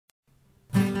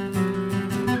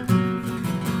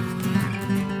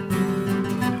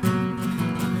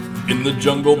In the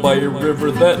jungle by a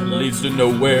river that leads to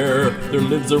nowhere, there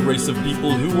lives a race of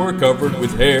people who are covered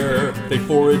with hair. They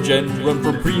forage and run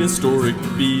from prehistoric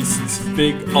beasts.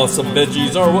 Big, awesome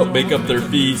veggies are what make up their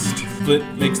feast.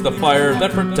 Flint makes the fire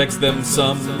that protects them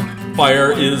some.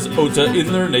 Fire is Ota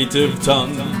in their native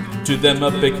tongue. To them a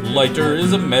big lighter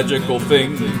is a magical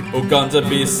thing. Oganza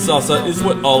Bisasa is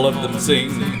what all of them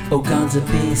sing. Oganza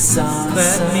Bisasa,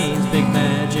 that means big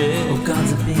magic.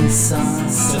 Oganza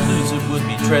Bisasa, To lose it would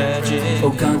be tragic.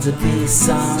 Oganza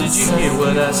Bisasa, Did you hear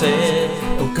what I said?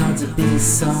 Oganza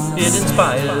Bisasa, It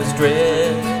inspires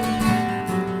dread.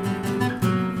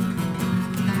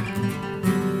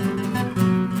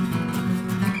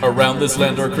 Around this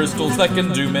land are crystals that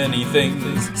can do many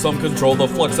things. Some control the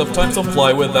flux of time, some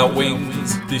fly without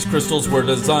wings. These crystals were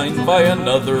designed by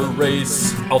another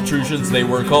race. Altrusians they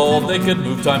were called, they could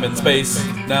move time and space.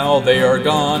 Now they are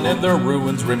gone and their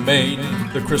ruins remain.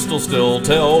 The crystals still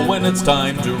tell when it's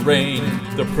time to reign.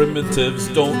 The primitives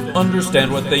don't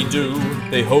understand what they do.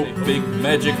 They hope big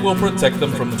magic will protect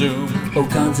them from doom.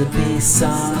 Oganza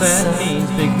Bisasa, That means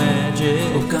big magic.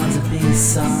 Oganza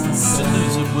Bisasa, To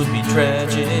lose it would be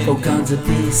tragic. Oganza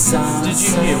Bisasa, Did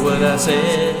you hear what I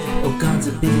said?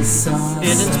 Oganza Bisasa,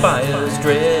 It inspires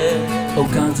dread.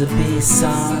 Oganza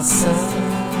Bisasa,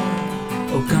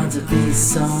 Oganza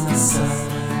Bisasa,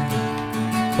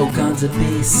 Oganza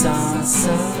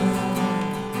Bisasa,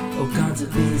 Oganza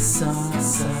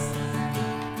Bisasa,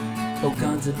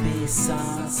 Oganza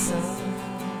Bisasa,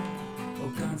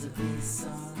 Oganza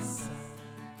Bisasa.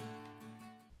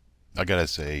 I gotta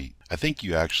say, I think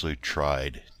you actually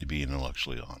tried to be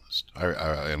intellectually honest.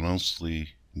 I honestly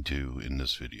do in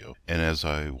this video. And as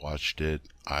I watched it,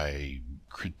 I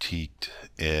critiqued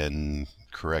and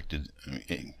corrected,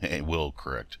 will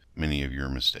correct many of your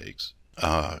mistakes.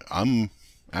 I'm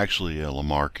actually a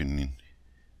Lamarckian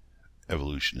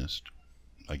evolutionist,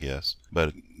 I guess.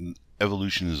 But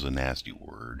evolution is a nasty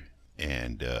word.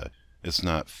 And it's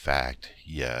not fact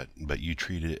yet, but you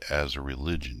treat it as a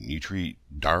religion. You treat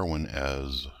Darwin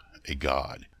as a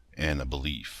god and a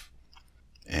belief.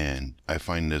 And I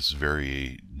find this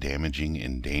very damaging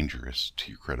and dangerous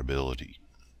to your credibility.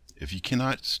 If you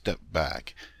cannot step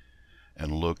back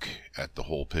and look at the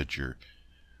whole picture,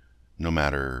 no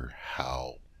matter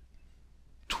how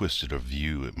twisted a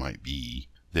view it might be,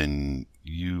 then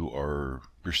you are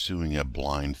pursuing a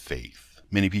blind faith.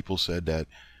 Many people said that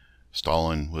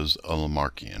Stalin was a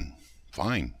Lamarckian.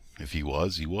 Fine. If he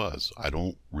was, he was. I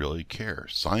don't really care.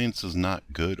 Science is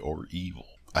not good or evil.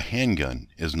 A handgun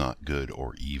is not good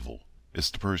or evil.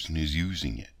 It's the person who's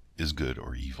using it is good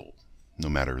or evil, no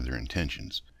matter their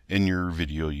intentions. In your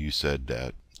video, you said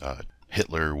that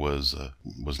Hitler was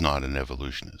not an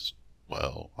evolutionist.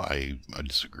 Well, I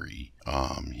disagree.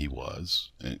 He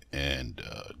was, and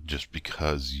just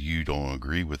because you don't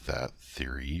agree with that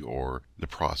theory or the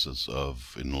process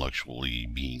of intellectually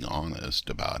being honest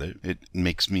about it, it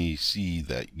makes me see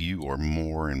that you are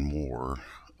more and more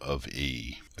of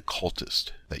a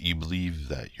cultist, that you believe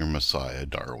that your Messiah,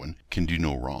 Darwin, can do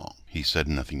no wrong. He said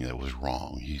nothing that was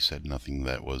wrong. He said nothing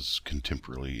that was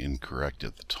contemporarily incorrect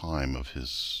at the time of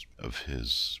his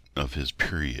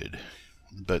period.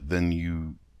 But then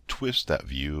you twist that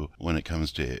view when it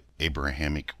comes to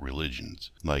Abrahamic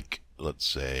religions, like, let's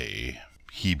say,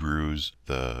 Hebrews,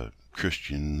 the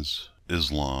Christians,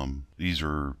 Islam. These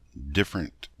are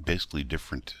different, basically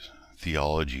different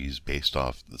theologies based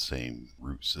off the same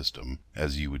root system,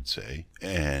 as you would say.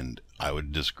 And I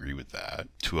would disagree with that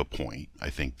to a point. I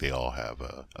think they all have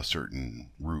a certain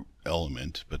root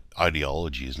element, but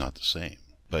ideology is not the same.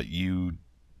 But you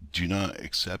do not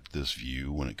accept this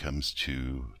view when it comes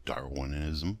to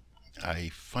Darwinism. I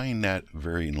find that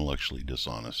very intellectually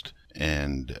dishonest,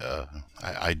 and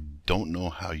I don't know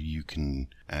how you can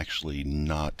actually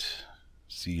not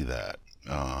see that.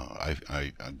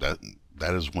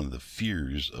 That is one of the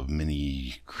fears of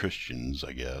many Christians,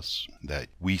 I guess, that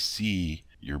we see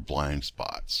your blind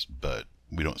spots, but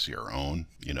we don't see our own,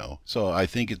 you know. So I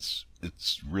think it's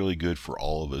really good for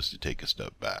all of us to take a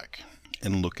step back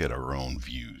and look at our own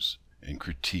views and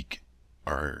critique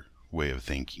our way of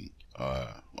thinking.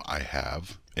 I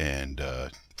have, and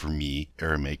for me,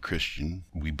 Aramaic Christian,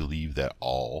 we believe that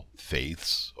all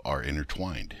faiths are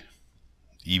intertwined.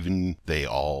 Even they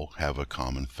all have a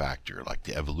common factor, like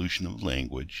the evolution of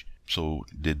language. So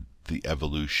did the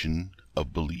evolution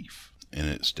of belief, and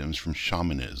it stems from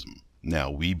shamanism.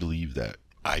 Now we believe that,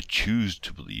 I choose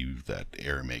to believe that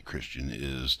Aramaic Christian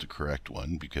is the correct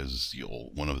one because it's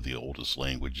one of the oldest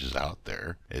languages out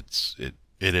there.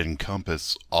 It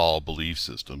encompasses all belief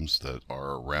systems that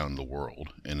are around the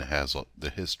world, and it has the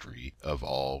history of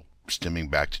all stemming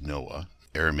back to Noah.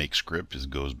 Aramaic script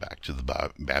goes back to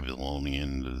the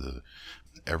Babylonian, to the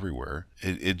everywhere.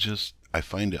 It just, I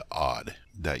find it odd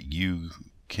that you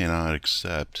cannot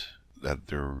accept that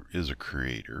there is a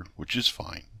creator, which is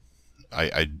fine.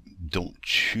 I don't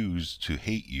choose to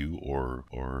hate you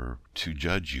or to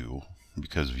judge you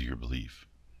because of your belief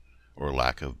or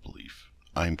lack of belief.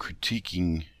 I'm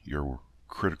critiquing your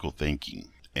critical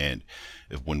thinking. And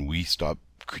if when we stop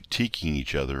critiquing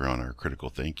each other on our critical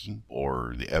thinking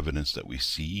or the evidence that we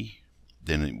see,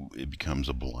 then it becomes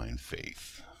a blind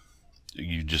faith.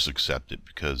 You just accept it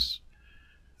because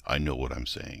I know what I'm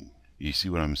saying. You see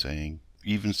what I'm saying?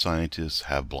 Even scientists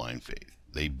have blind faith.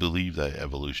 They believe that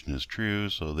evolution is true,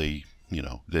 so they,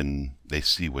 then they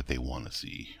see what they want to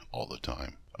see all the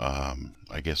time.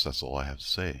 I guess that's all I have to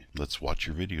say. Let's watch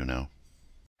your video now.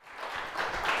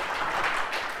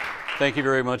 Thank you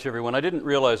very much, everyone. I didn't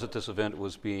realize that this event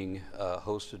was being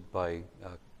hosted by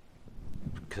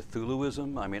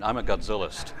Cthulhuism. I mean, I'm a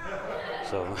Godzillist.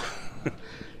 So,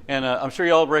 and I'm sure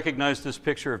you all recognize this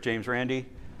picture of James Randi.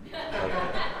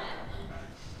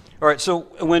 All right, so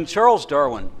when Charles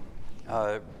Darwin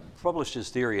published his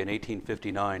theory in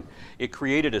 1859, it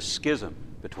created a schism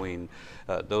between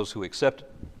those who accept...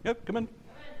 Yep, come in.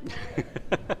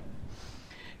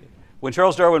 When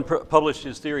Charles Darwin published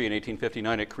his theory in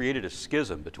 1859, it created a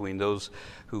schism between those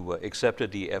who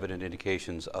accepted the evident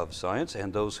indications of science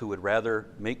and those who would rather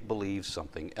make believe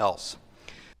something else.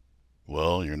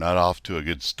 Well, you're not off to a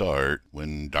good start.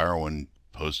 When Darwin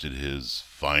posted his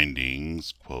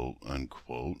findings, quote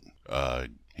unquote,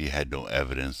 he had no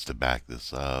evidence to back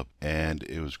this up, and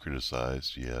it was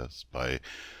criticized, yes, by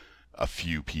a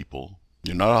few people.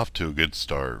 You're not off to a good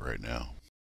start right now.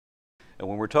 And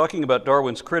when we're talking about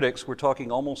Darwin's critics, we're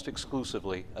talking almost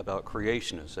exclusively about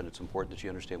creationists, and it's important that you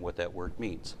understand what that word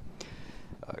means.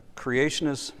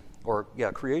 Creationist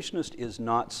is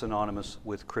not synonymous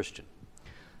with Christian.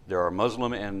 There are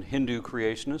Muslim and Hindu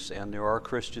creationists, and there are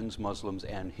Christians, Muslims,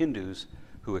 and Hindus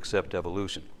who accept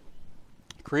evolution.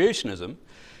 Creationism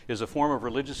is a form of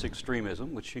religious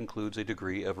extremism which includes a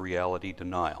degree of reality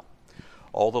denial.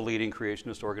 All the leading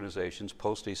creationist organizations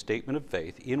post a statement of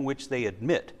faith in which they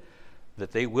admit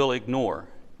that they will ignore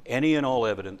any and all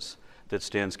evidence that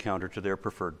stands counter to their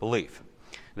preferred belief.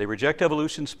 They reject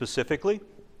evolution specifically,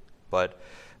 but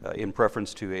in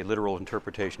preference to a literal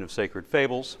interpretation of sacred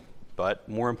fables, but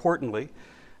more importantly,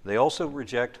 they also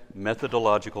reject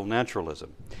methodological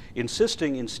naturalism,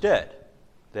 insisting instead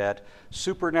that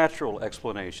supernatural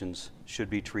explanations should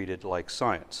be treated like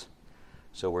science.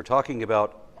 So we're talking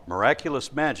about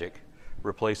miraculous magic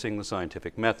replacing the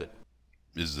scientific method.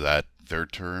 Is that their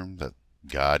term, that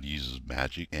God uses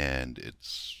magic? And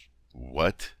it's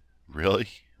what? Really?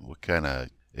 What kind of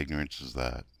ignorance is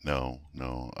that? No,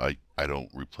 I don't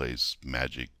replace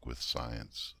magic with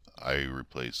science. I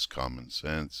replace common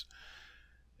sense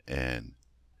and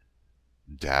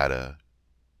data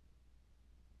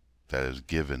that is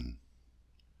given.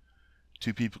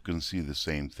 Two people can see the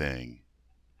same thing.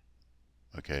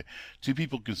 Okay? Two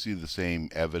people can see the same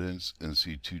evidence and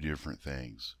see two different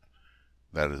things.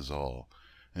 That is all.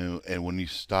 And when you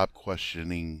stop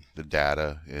questioning the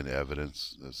data and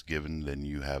evidence that's given, then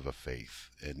you have a faith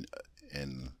and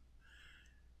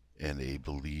a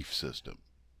belief system.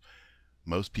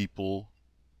 Most people,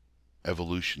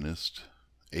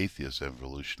 atheist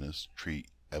evolutionists, treat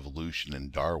evolution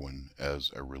and Darwin as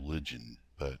a religion.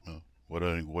 But what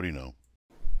do you know?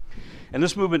 And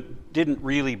this movement didn't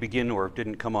really begin or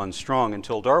didn't come on strong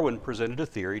until Darwin presented a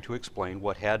theory to explain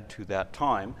what had to that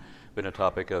time been a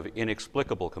topic of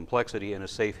inexplicable complexity and a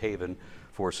safe haven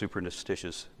for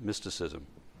superstitious mysticism.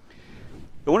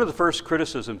 But one of the first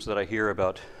criticisms that I hear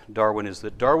about Darwin is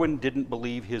that Darwin didn't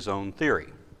believe his own theory.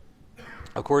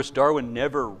 Of course, Darwin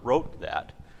never wrote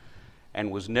that and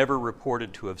was never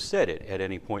reported to have said it at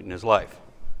any point in his life.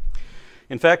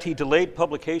 In fact, he delayed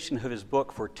publication of his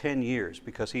book for 10 years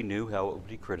because he knew how it would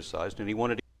be criticized, and he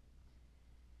wanted to...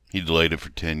 He delayed it for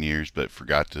 10 years, but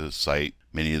forgot to cite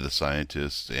many of the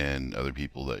scientists and other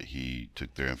people that he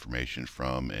took their information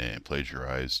from and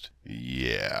plagiarized.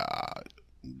 Yeah,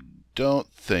 don't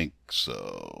think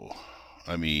so.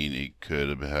 I mean, it could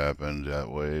have happened that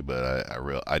way, but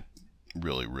I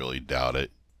really doubt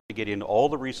it. To get in all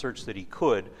the research that he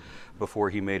could before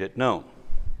he made it known.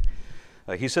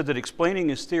 He said that explaining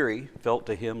his theory felt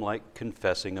to him like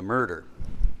confessing a murder.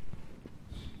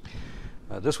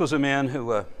 This was a man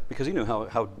who, because he knew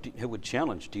how it would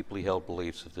challenge deeply held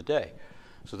beliefs of the day.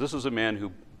 So this was a man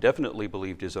who definitely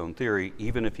believed his own theory,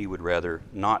 even if he would rather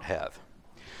not have.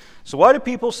 So why do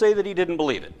people say that he didn't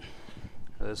believe it?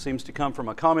 This seems to come from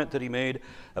a comment that he made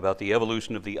about the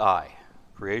evolution of the eye.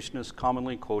 Creationists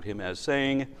commonly quote him as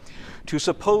saying, "To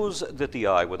suppose that the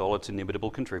eye, with all its inimitable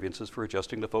contrivances for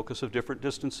adjusting the focus of different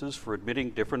distances, for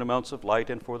admitting different amounts of light,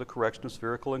 and for the correction of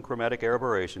spherical and chromatic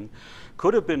aberration,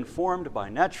 could have been formed by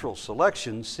natural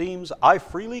selection seems, I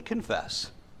freely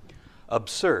confess,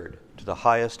 absurd to the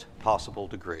highest possible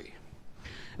degree."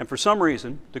 And for some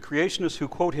reason, the creationists who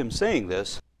quote him saying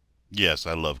this... Yes,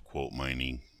 I love quote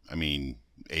mining. I mean,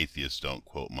 atheists don't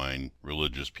quote mine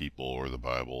religious people or the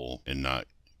Bible and not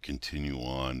continue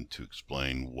on to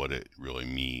explain what it really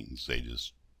means. They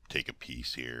just take a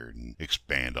piece here and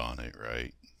expand on it,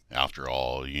 right? After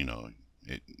all, you know,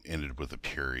 it ended with a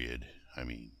period. I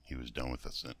mean, he was done with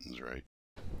the sentence, right?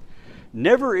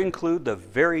 never include the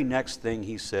very next thing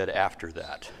he said after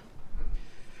that.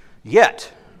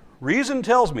 Yet, reason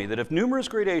tells me that if numerous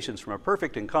gradations from a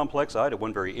perfect and complex eye to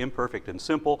one very imperfect and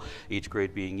simple, each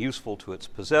grade being useful to its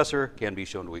possessor, can be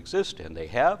shown to exist, and they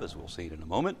have, as we'll see in a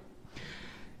moment.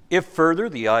 If further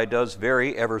the eye does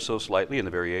vary ever so slightly and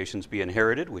the variations be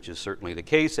inherited, which is certainly the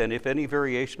case, and if any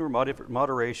variation or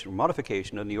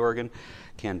modification in the organ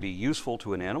can be useful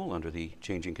to an animal under the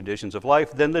changing conditions of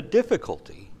life, then the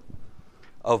difficulty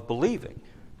of believing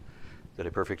that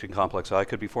a perfect and complex eye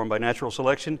could be formed by natural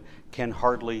selection can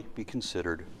hardly be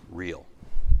considered real.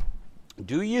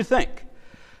 Do you think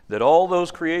that all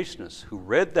those creationists who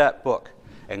read that book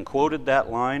and quoted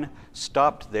that line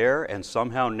stopped there and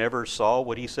somehow never saw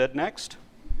what he said next?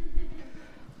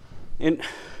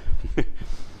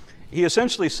 He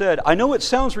essentially said, I know it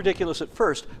sounds ridiculous at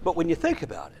first, but when you think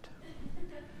about it.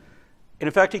 And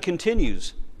in fact, he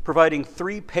continues, providing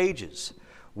 3 pages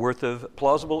worth of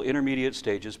plausible intermediate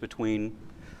stages between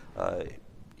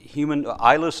human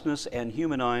eyelessness and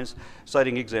human eyes,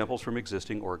 citing examples from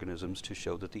existing organisms to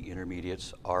show that the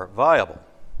intermediates are viable.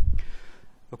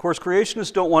 Of course,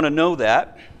 creationists don't want to know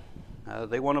that.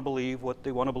 They want to believe what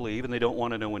they want to believe, and they don't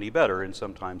want to know any better, and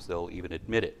sometimes they'll even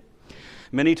admit it.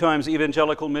 Many times,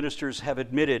 evangelical ministers have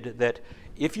admitted that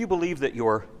if you believe that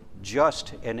you're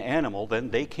just an animal, then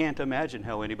they can't imagine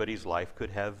how anybody's life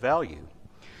could have value.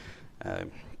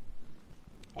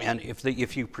 And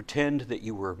if you pretend that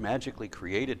you were magically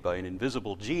created by an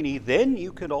invisible genie, then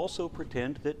you can also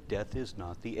pretend that death is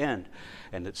not the end,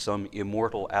 and that some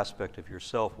immortal aspect of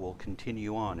yourself will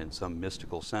continue on in some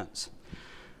mystical sense.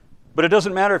 But it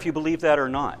doesn't matter if you believe that or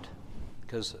not,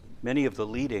 because many of the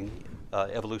leading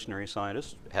evolutionary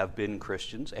scientists have been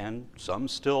Christians, and some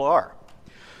still are.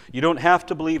 You don't have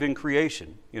to believe in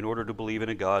creation in order to believe in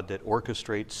a God that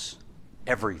orchestrates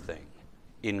everything,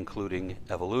 including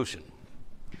evolution.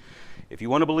 If you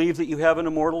want to believe that you have an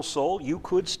immortal soul, you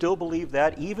could still believe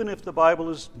that, even if the Bible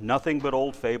is nothing but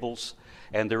old fables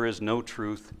and there is no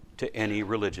truth to any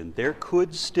religion. There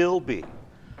could still be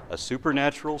a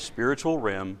supernatural, spiritual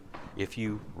realm if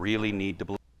you really need to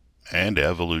believe. And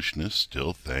evolutionists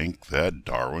still think that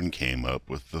Darwin came up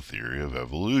with the theory of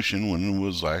evolution when it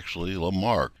was actually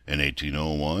Lamarck. In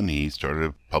 1801, he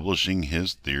started publishing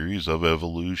his theories of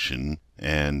evolution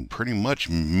and pretty much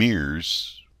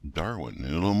mirrors Darwin.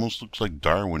 It almost looks like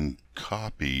Darwin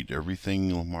copied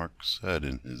everything Lamarck said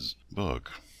in his book.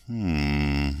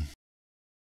 Believe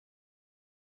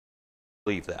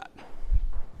that.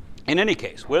 In any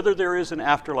case, whether there is an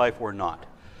afterlife or not,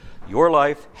 your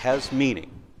life has meaning,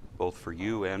 both for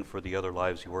you and for the other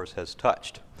lives yours has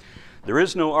touched. There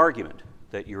is no argument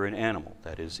that you're an animal.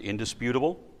 That is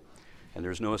indisputable, and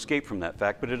there's no escape from that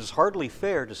fact, but it is hardly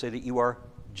fair to say that you are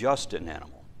just an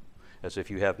animal, as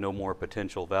if you have no more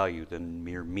potential value than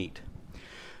mere meat.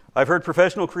 I've heard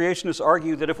professional creationists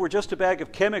argue that if we're just a bag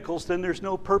of chemicals, then there's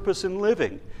no purpose in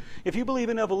living. If you believe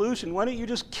in evolution, why don't you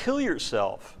just kill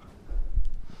yourself?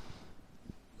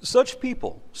 Such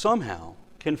people somehow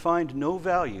can find no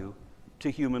value to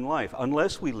human life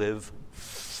unless we live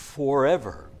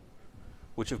forever,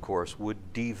 which of course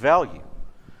would devalue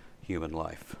human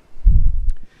life.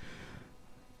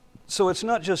 So it's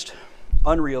not just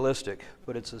unrealistic,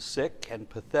 but it's a sick and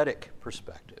pathetic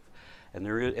perspective,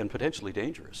 and potentially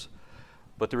dangerous.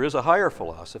 But there is a higher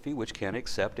philosophy which can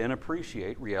accept and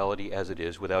appreciate reality as it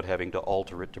is without having to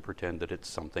alter it to pretend that it's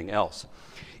something else.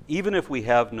 Even if we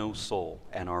have no soul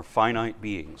and are finite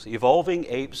beings, evolving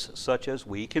apes such as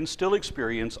we can still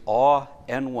experience awe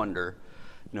and wonder,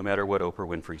 no matter what Oprah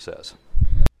Winfrey says.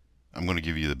 I'm going to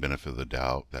give you the benefit of the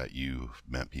doubt that you've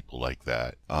met people like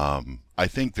that. I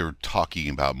think they're talking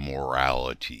about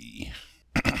morality.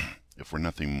 If we're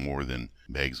nothing more than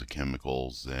bags of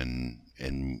chemicals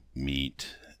and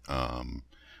meat,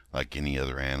 like any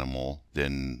other animal,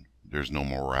 then there's no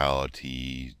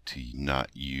morality to not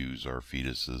use our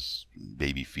fetuses,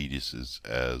 baby fetuses,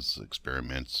 as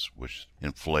experiments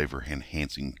in flavor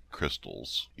enhancing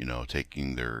crystals. You know,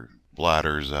 taking their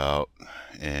bladders out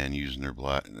and using their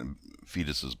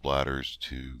fetuses' bladders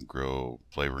to grow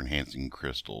flavor enhancing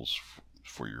crystals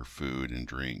for your food and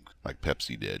drink, like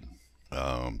Pepsi did.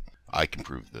 I can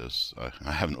prove this.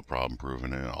 I have no problem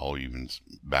proving it. I'll even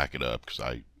back it up because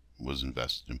I was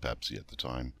invested in Pepsi at the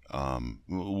time.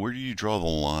 Where do you draw the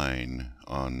line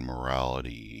on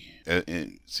morality?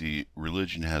 See,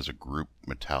 religion has a group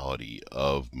mentality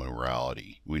of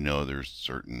morality. We know there's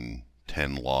certain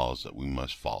 10 laws that we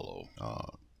must follow.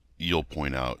 You'll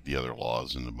point out the other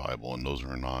laws in the Bible, and those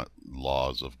are not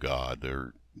laws of God.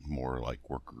 They're more like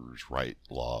workers' right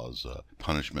laws,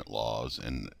 punishment laws,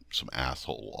 and some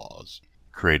asshole laws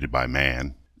created by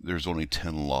man. There's only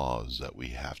 10 laws that we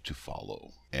have to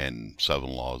follow, and 7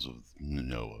 laws of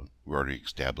Noah. We already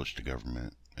established a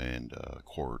government and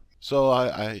court. So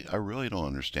I really don't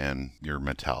understand your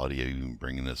mentality of even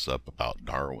bringing this up about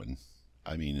Darwin.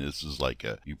 I mean, this is like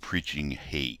you preaching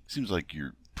hate. Seems like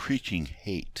you're preaching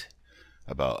hate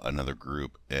about another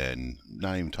group and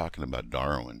not even talking about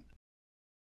Darwin.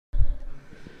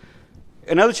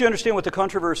 And now that you understand what the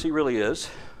controversy really is,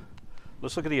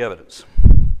 let's look at the evidence.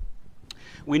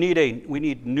 We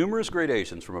need numerous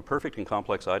gradations from a perfect and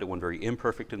complex eye to one very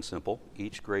imperfect and simple,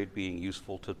 each grade being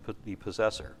useful to the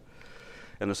possessor.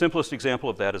 And the simplest example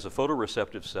of that is a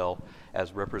photoreceptive cell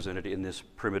as represented in this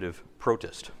primitive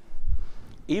protist.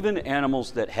 Even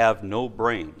animals that have no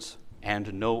brains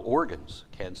and no organs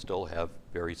can still have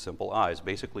very simple eyes,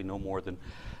 basically no more than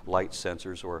light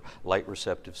sensors or light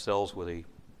receptive cells with a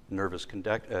nervous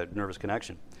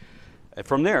connection. And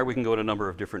from there, we can go in a number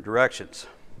of different directions.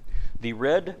 The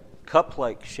red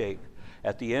cup-like shape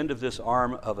at the end of this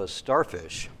arm of a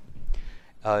starfish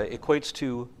equates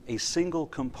to a single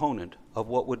component of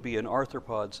what would be an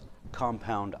arthropod's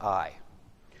compound eye.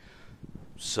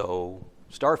 So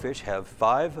starfish have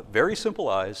 5 very simple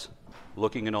eyes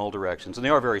looking in all directions, and they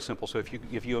are very simple. So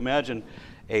if you imagine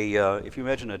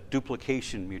a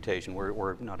duplication mutation,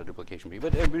 or not a duplication,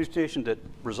 but a mutation that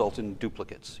results in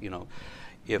duplicates, you know,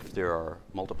 if there are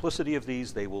multiplicity of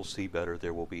these, they will see better.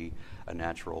 There will be a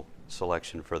natural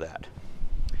selection for that.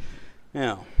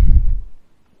 Now,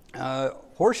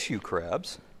 horseshoe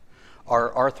crabs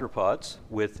are arthropods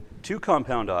with 2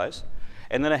 compound eyes,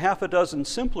 and then a half a dozen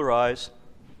simpler eyes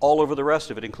all over the rest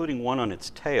of it, including one on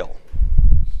its tail.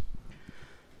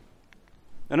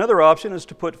 Another option is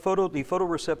to put the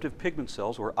photoreceptive pigment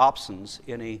cells, or opsins,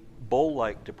 in a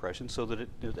bowl-like depression, so that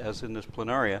it, as in this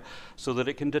planaria, so that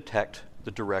it can detect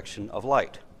the direction of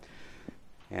light.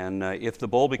 And if the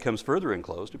bowl becomes further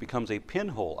enclosed, it becomes a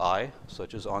pinhole eye,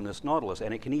 such as on this nautilus,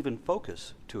 and it can even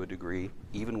focus to a degree,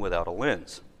 even without a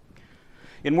lens.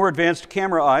 In more advanced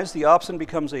camera eyes, the opsin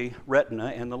becomes a retina,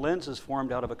 and the lens is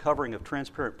formed out of a covering of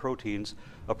transparent proteins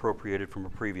appropriated from a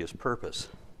previous purpose.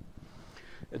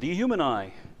 The human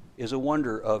eye is a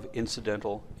wonder of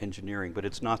incidental engineering, but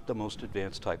it's not the most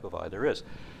advanced type of eye there is.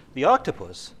 The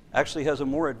octopus actually has a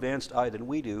more advanced eye than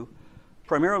we do,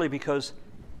 primarily because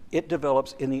it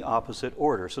develops in the opposite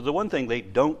order. So the one thing they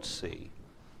don't see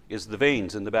is the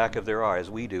veins in the back of their eye, as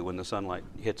we do when the sunlight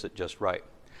hits it just right.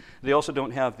 They also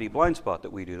don't have the blind spot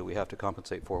that we do, that we have to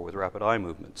compensate for with rapid eye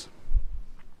movements.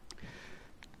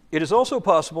 It is also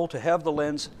possible to have the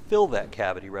lens fill that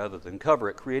cavity rather than cover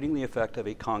it, creating the effect of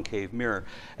a concave mirror,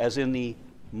 as in the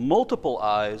multiple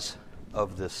eyes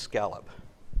of this scallop.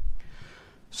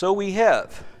 So we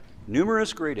have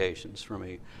numerous gradations from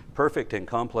a perfect and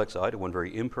complex eye to one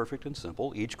very imperfect and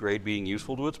simple, each grade being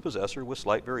useful to its possessor with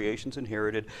slight variations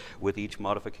inherited, with each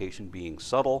modification being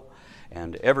subtle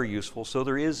and ever useful, so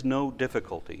there is no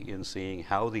difficulty in seeing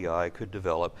how the eye could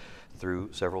develop through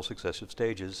several successive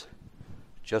stages,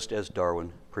 just as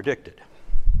Darwin predicted.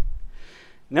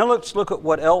 Now let's look at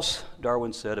what else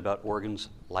Darwin said about organs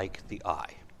like the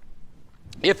eye.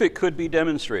 If it could be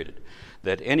demonstrated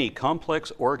that any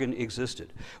complex organ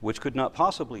existed which could not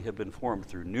possibly have been formed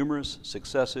through numerous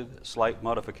successive slight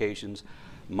modifications,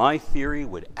 my theory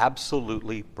would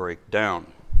absolutely break down.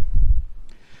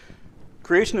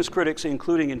 Creationist critics,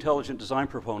 including intelligent design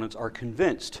proponents, are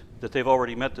convinced that they've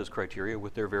already met this criteria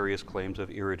with their various claims of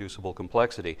irreducible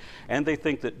complexity, and they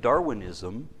think that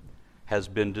Darwinism has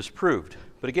been disproved.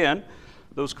 But again,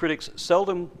 those critics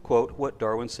seldom quote what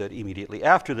Darwin said immediately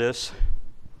after this,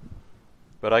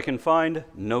 but I can find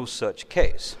no such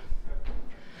case.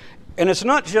 And it's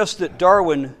not just that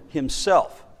Darwin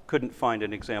himself couldn't find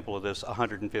an example of this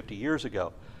 150 years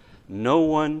ago. No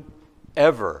one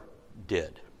ever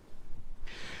did.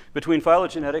 Between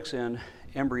phylogenetics and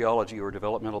embryology or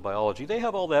developmental biology, they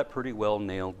have all that pretty well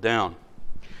nailed down.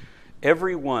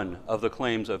 Every one of the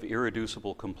claims of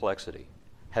irreducible complexity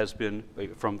has been,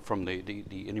 from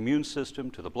the immune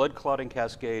system to the blood clotting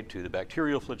cascade to the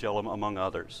bacterial flagellum, among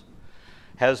others,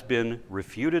 has been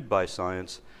refuted by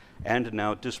science and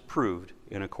now disproved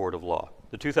in a court of law.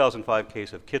 The 2005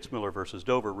 case of Kitzmiller versus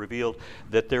Dover revealed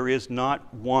that there is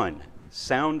not one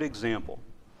sound example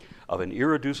of an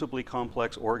irreducibly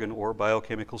complex organ or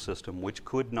biochemical system which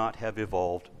could not have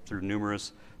evolved through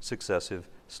numerous successive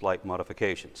slight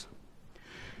modifications.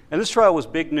 And this trial was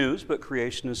big news, but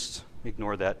creationists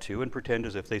ignore that too and pretend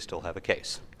as if they still have a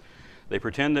case. They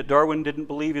pretend that Darwin didn't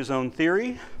believe his own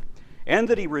theory and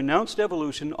that he renounced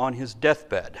evolution on his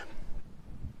deathbed.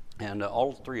 And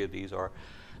all three of these are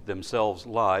themselves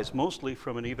lies, mostly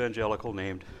from an evangelical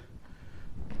named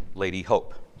Lady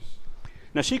Hope.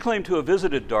 Now, she claimed to have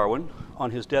visited Darwin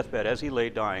on his deathbed as he lay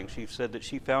dying. She said that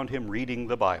she found him reading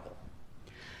the Bible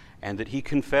and that he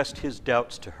confessed his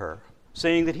doubts to her,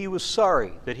 saying that he was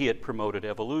sorry that he had promoted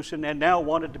evolution and now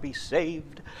wanted to be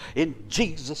saved in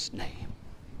Jesus' name.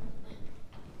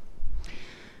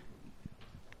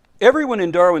 Everyone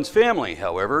in Darwin's family,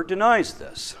 however, denies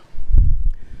this.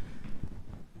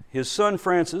 His son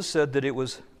Francis said that it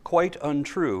was quite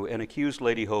untrue and accused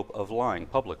Lady Hope of lying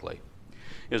publicly.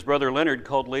 His brother Leonard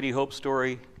called Lady Hope's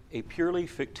story a purely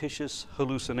fictitious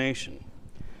hallucination.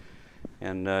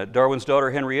 And Darwin's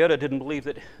daughter Henrietta didn't believe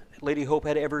that Lady Hope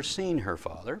had ever seen her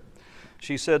father.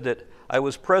 She said that I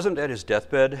was present at his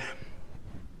deathbed.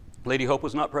 Lady Hope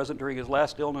was not present during his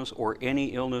last illness or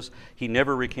any illness. He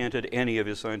never recanted any of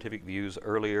his scientific views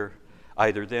earlier,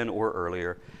 either then or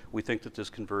earlier. We think that this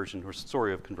conversion or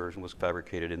story of conversion was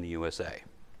fabricated in the USA.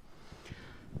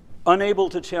 Unable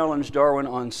to challenge Darwin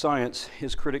on science,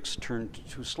 his critics turned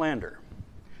to slander.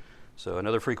 So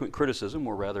another frequent criticism,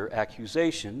 or rather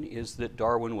accusation, is that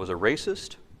Darwin was a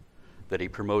racist, that he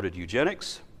promoted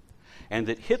eugenics, and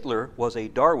that Hitler was a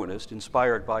Darwinist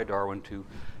inspired by Darwin to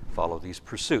follow these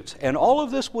pursuits. And all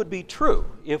of this would be true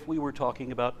if we were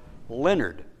talking about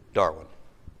Leonard Darwin.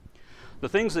 The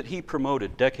things that he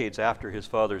promoted decades after his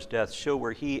father's death show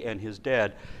where he and his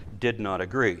dad did not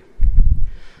agree.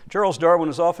 Charles Darwin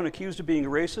is often accused of being a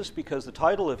racist because the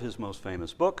title of his most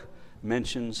famous book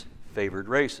mentions favored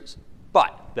races.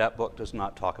 But that book does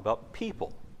not talk about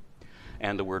people.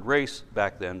 And the word race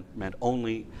back then meant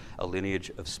only a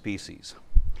lineage of species.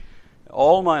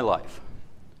 All my life,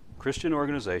 Christian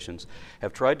organizations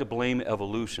have tried to blame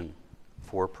evolution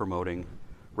for promoting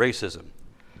racism.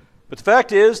 But the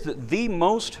fact is that the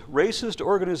most racist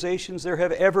organizations there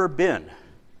have ever been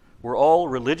were all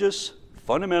religious,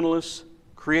 fundamentalists,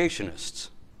 creationists.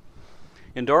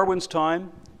 In Darwin's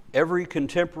time, every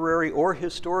contemporary or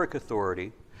historic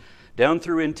authority down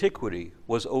through antiquity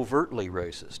was overtly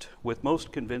racist, with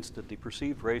most convinced that the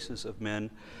perceived races of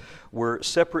men were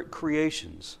separate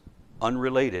creations,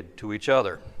 unrelated to each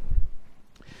other.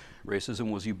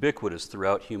 Racism was ubiquitous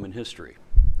throughout human history.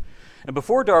 And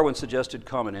before Darwin suggested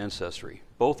common ancestry,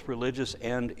 both religious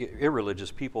and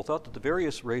irreligious people thought that the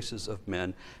various races of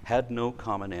men had no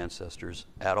common ancestors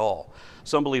at all.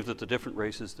 Some believed that the different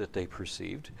races that they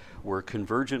perceived were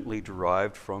convergently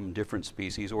derived from different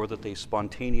species or that they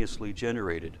spontaneously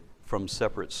generated from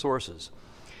separate sources.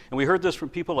 And we heard this from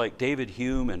people like David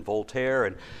Hume and Voltaire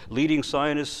and leading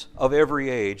scientists of every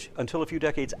age until a few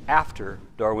decades after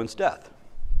Darwin's death.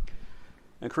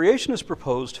 And creationists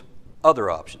proposed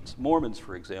other options. Mormons,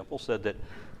 for example, said that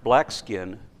black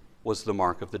skin was the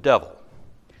mark of the devil,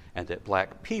 and that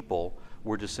black people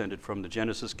were descended from the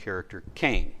Genesis character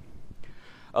Cain.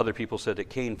 Other people said that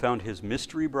Cain found his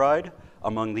mystery bride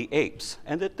among the apes,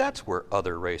 and that that's where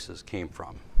other races came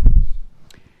from.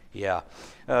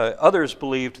 Others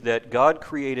believed that God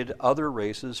created other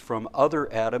races from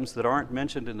other Adams that aren't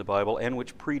mentioned in the Bible and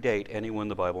which predate anyone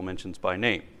the Bible mentions by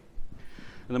name.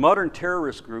 And the modern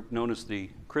terrorist group known as the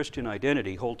Christian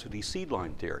Identity hold to the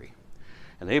seedline theory.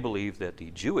 And they believe that the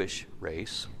Jewish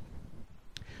race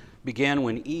began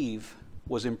when Eve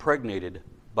was impregnated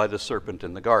by the serpent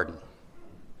in the garden.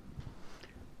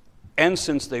 And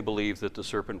since they believe that the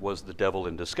serpent was the devil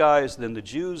in disguise, then the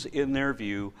Jews, in their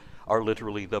view, are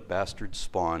literally the bastard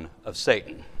spawn of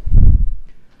Satan.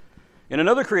 In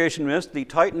another creation myth, the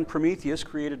Titan Prometheus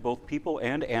created both people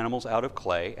and animals out of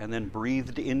clay and then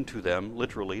breathed into them,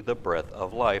 literally, the breath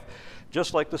of life,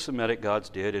 just like the Semitic gods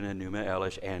did in Enuma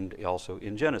Elish and also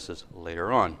in Genesis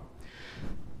later on.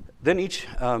 Then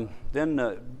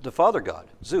the father god,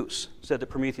 Zeus, said that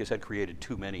Prometheus had created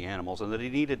too many animals and that he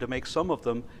needed to make some of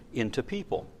them into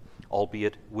people,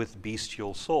 albeit with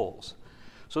bestial souls.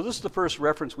 So this is the first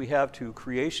reference we have to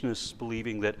creationists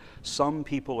believing that some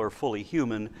people are fully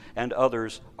human and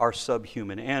others are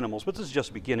subhuman animals. But this is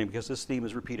just beginning because this theme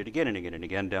is repeated again and again and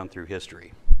again down through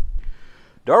history.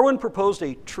 Darwin proposed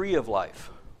a tree of life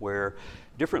where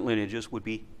different lineages would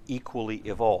be equally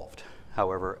evolved.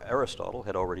 However, Aristotle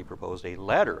had already proposed a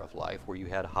ladder of life where you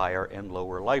had higher and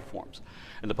lower life forms.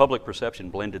 And the public perception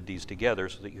blended these together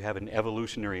so that you have an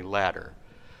evolutionary ladder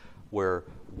where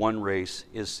one race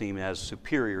is seen as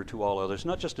superior to all others,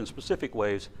 not just in specific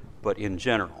ways, but in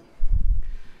general.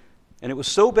 And it was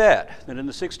so bad that in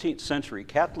the 16th century,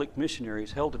 Catholic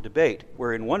missionaries held a debate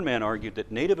wherein one man argued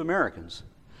that Native Americans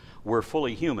were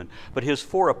fully human, but his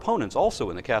four opponents, also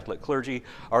in the Catholic clergy,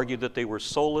 argued that they were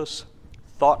soulless,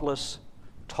 thoughtless,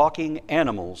 talking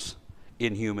animals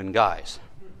in human guise.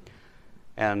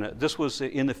 And this was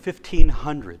in the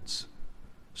 1500s.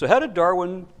 So how did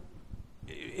Darwin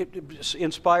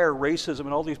inspire racism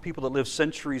and all these people that lived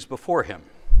centuries before him?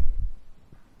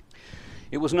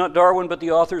 It was not Darwin, but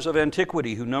the authors of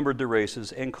antiquity who numbered the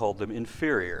races and called them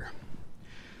inferior.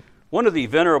 One of the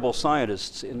venerable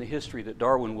scientists in the history that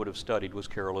Darwin would have studied was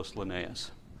Carolus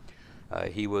Linnaeus.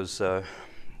 He was a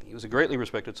greatly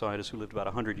respected scientist who lived about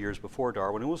 100 years before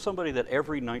Darwin and was somebody that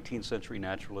every 19th century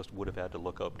naturalist would have had to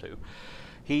look up to.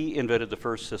 He invented the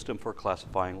first system for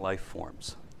classifying life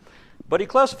forms. But he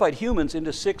classified humans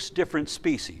into 6 different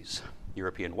species: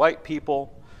 European white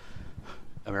people,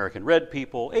 American red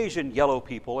people, Asian yellow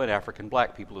people, and African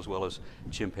black people, as well as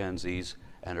chimpanzees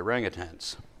and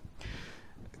orangutans.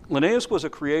 Linnaeus was a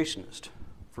creationist.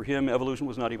 For him, evolution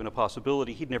was not even a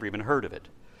possibility. He'd never even heard of it.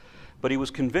 But he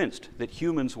was convinced that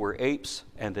humans were apes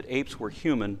and that apes were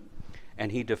human,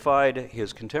 and he defied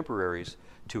his contemporaries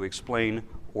to explain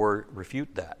or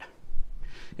refute that.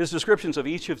 His descriptions of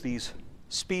each of these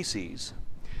species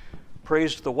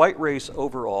praised the white race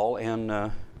overall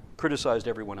and criticized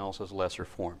everyone else as lesser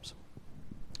forms.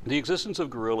 The existence of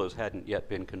gorillas hadn't yet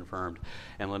been confirmed,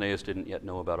 and Linnaeus didn't yet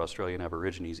know about Australian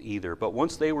Aborigines either. But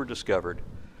once they were discovered,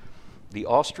 the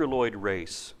Australoid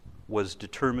race was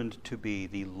determined to be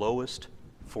the lowest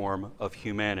form of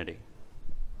humanity,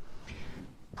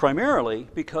 primarily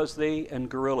because they and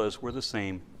gorillas were the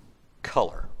same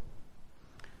color.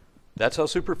 That's how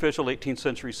superficial 18th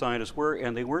century scientists were,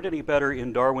 and they weren't any better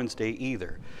in Darwin's day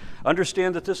either.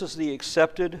 Understand that this is the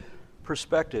accepted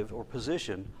perspective or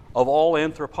position of all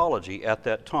anthropology at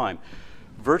that time.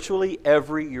 Virtually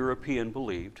every European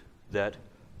believed that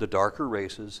the darker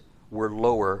races were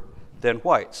lower than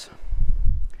whites.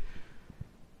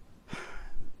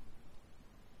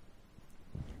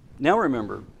 Now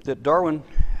remember that Darwin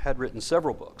had written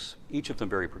several books, each of them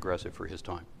very progressive for his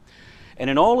time. And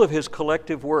in all of his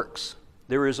collective works,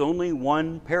 there is only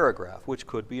one paragraph which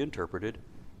could be interpreted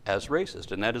as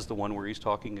racist, and that is the one where he's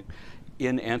talking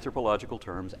in anthropological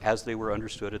terms as they were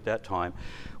understood at that time,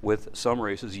 with some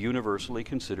races universally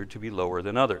considered to be lower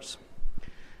than others.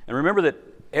 And remember that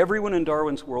everyone in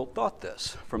Darwin's world thought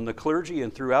this, from the clergy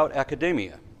and throughout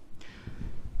academia.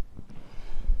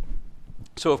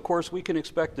 So of course we can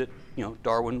expect that,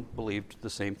 Darwin believed the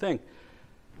same thing,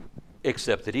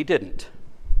 except that he didn't.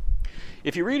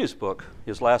 If you read his book,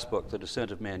 his last book, The Descent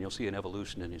of Man, you'll see an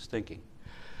evolution in his thinking.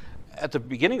 At the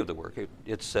beginning of the work,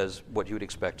 it says what you would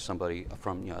expect somebody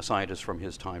from, a scientist from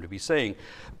his time to be saying,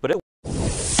 but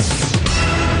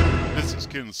This is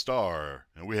Ken Starr,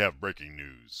 and we have breaking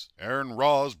news.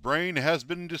 AronRa's brain has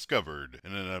been discovered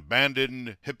in an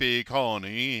abandoned hippie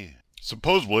colony.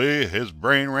 Supposedly, his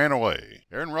brain ran away.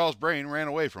 AronRa's brain ran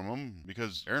away from him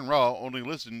because AronRa only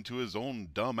listened to his own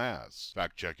dumb ass.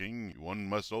 Fact-checking, one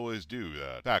must always do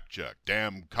that. Fact-check.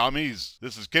 Damn commies.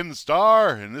 This is Ken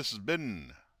Starr, and this has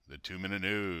been the 2-Minute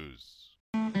News.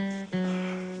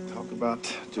 Talk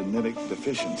about genetic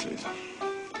deficiencies.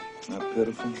 Not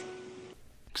pitiful.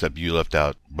 Except you left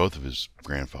out both of his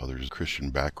grandfathers' Christian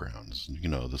backgrounds.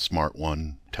 The smart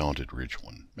one, talented rich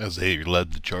one. As they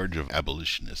led the charge of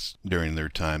abolitionists. During their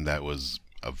time, that was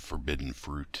a forbidden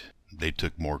fruit. They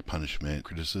took more punishment,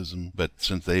 criticism. But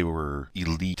since they were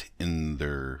elite in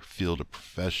their field of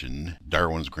profession,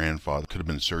 Darwin's grandfather could have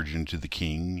been surgeon to the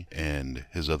king, and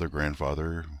his other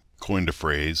grandfather coined a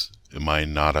phrase, "Am I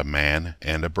not a man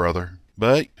and a brother?"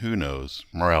 But who knows?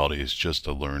 Morality is just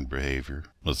a learned behavior.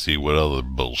 Let's see what other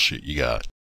bullshit you got.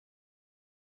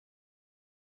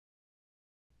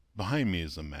 Behind me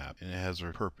is a map, and it has a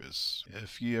purpose.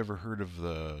 If you ever heard of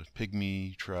the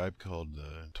pygmy tribe called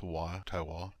the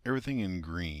Taiwa, everything in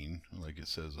green, like it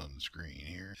says on the screen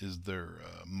here, is their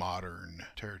modern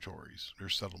territories, their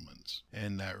settlements.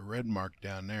 And that red mark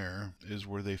down there is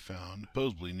where they found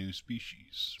supposedly new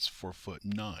species. It's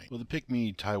 4'9". Well, the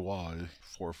pygmy Taiwa is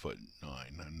 4'9"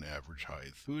 on average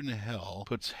height. Who in the hell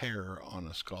puts hair on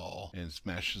a skull and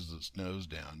smashes its nose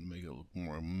down to make it look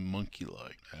more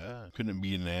monkey-like? Couldn't it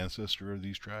be an ancestor of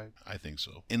these tribes? I think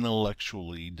so.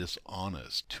 Intellectually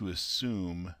dishonest to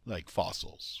assume, like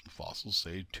fossils. Fossils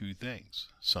say two things.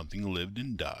 Something lived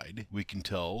and died. We can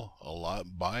tell a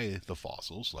lot by the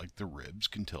fossils, like the ribs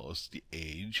can tell us the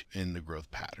age and the growth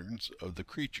patterns of the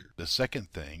creature. The second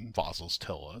thing fossils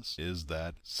tell us is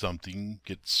that something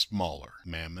gets smaller.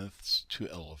 Mammoths to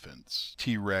elephants.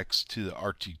 T-Rex to the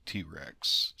Arctic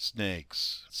T-Rex.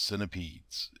 Snakes,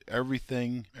 centipedes,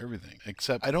 everything.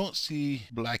 Except I don't see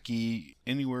Blackie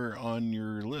anywhere on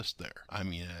your list there. I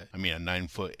mean a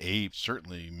 9-foot ape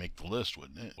certainly make the list,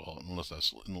 wouldn't it? Well, unless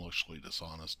that's intellectually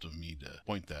dishonest of me to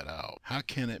point that out. How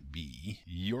can it be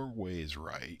your way is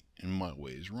right and my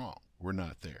way is wrong? We're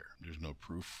not there. There's no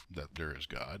proof that there is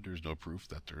God. There's no proof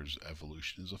that there's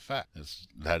evolution is a fact.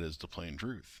 That is the plain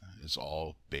truth. It's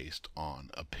all based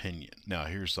on opinion. Now,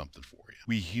 here's something for you.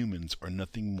 We humans are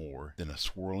nothing more than a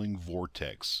swirling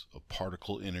vortex of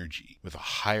particle energy with a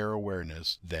higher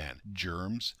awareness than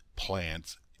germs,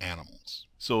 plants, animals.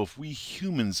 So if we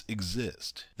humans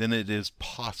exist, then it is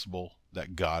possible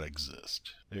that God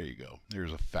exists. There you go.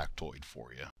 There's a factoid for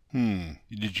you.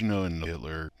 Did you know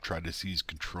Hitler tried to seize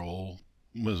control?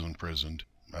 Was imprisoned.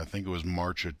 I think it was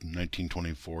March of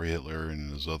 1924, Hitler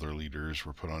and his other leaders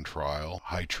were put on trial.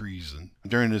 High treason.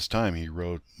 During this time, he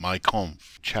wrote Mein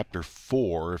Kampf. Chapter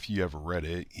 4, if you ever read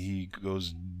it, he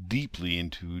goes deeply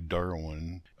into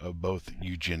Darwin, of both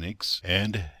eugenics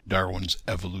and Darwin's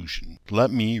evolution.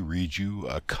 Let me read you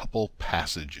a couple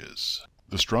passages.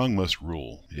 The strong must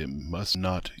rule. It must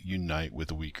not unite with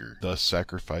the weaker, thus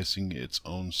sacrificing its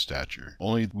own stature.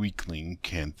 Only the weakling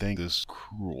can think this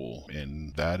cruel,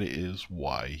 and that is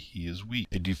why he is weak.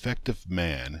 A defective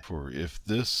man, for if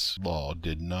this law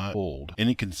did not hold,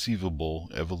 any conceivable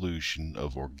evolution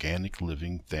of organic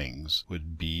living things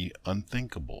would be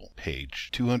unthinkable. Page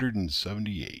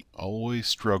 278. Always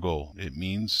struggle. It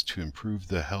means to improve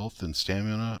the health and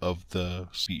stamina of the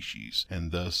species,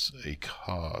 and thus a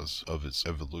cause of its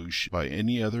evolution. By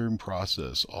any other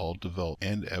process, all development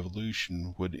and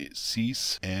evolution would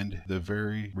cease, and the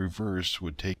very reverse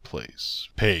would take place.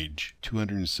 Page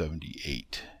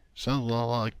 278. Sounds a lot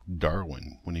like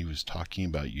Darwin when he was talking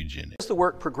about eugenics. As the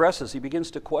work progresses, he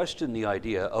begins to question the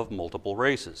idea of multiple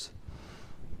races.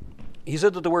 He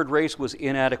said that the word race was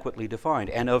inadequately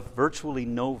defined and of virtually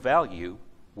no value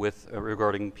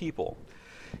regarding people.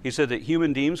 He said that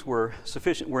human beings were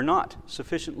not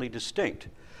sufficiently distinct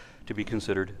to be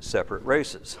considered separate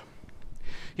races.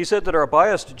 He said that our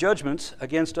biased judgments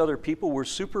against other people were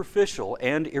superficial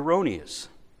and erroneous,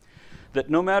 that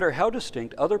no matter how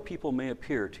distinct other people may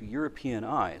appear to European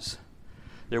eyes,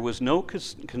 there was no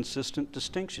consistent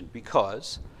distinction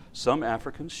because some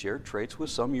Africans shared traits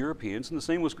with some Europeans, and the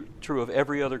same was true of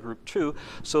every other group too,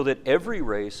 so that every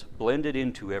race blended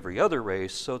into every other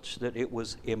race such that it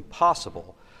was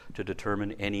impossible to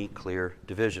determine any clear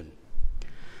division.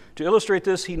 To illustrate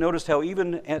this, he noticed how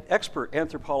even expert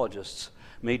anthropologists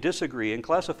may disagree and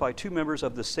classify two members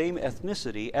of the same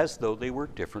ethnicity as though they were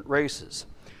different races.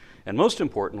 And most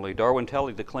importantly, Darwin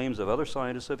tallied the claims of other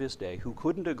scientists of his day who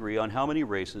couldn't agree on how many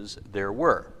races there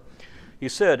were. He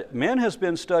said, man has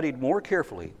been studied more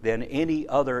carefully than any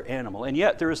other animal, and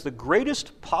yet there is the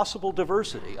greatest possible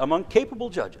diversity among capable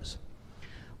judges,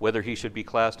 whether he should be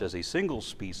classed as a single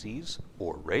species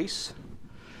or race,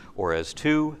 or as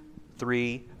 2,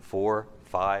 3, 4,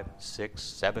 5, 6,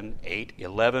 7, 8,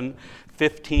 11,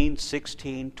 15,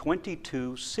 16,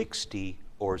 22, 60,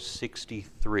 or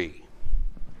 63.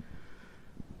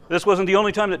 This wasn't the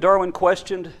only time that Darwin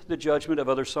questioned the judgment of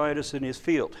other scientists in his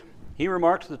field. He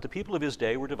remarked that the people of his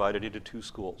day were divided into two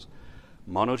schools,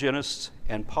 monogenists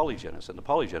and polygenists, and the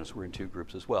polygenists were in two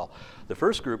groups as well. The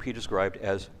first group he described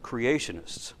as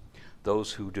creationists,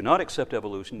 those who do not accept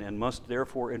evolution and must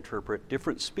therefore interpret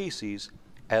different species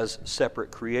as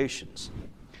separate creations.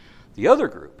 The other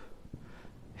group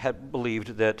had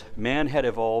believed that man had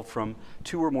evolved from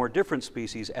two or more different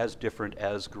species as different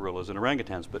as gorillas and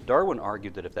orangutans, but Darwin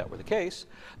argued that if that were the case,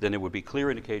 then there would be clear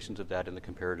indications of that in the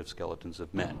comparative skeletons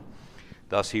of men.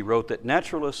 Thus, he wrote that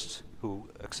naturalists who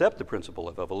accept the principle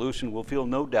of evolution will feel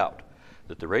no doubt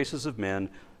that the races of men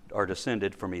are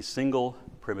descended from a single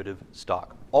primitive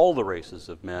stock. All the races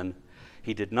of men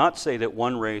He did not say that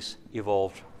one race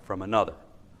evolved from another.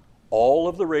 All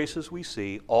of the races we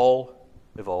see all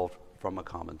evolved from a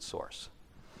common source.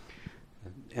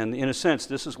 And in a sense,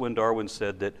 this is when Darwin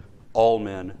said that all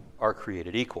men are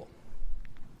created equal.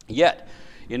 Yet,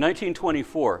 in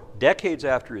 1924, decades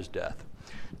after his death,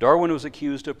 Darwin was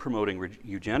accused of promoting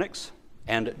eugenics,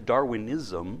 and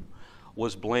Darwinism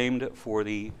was blamed for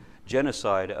the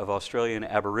genocide of Australian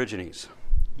Aborigines.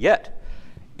 Yet,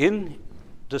 in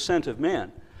Descent of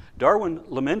Man, Darwin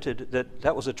lamented that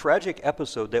that was a tragic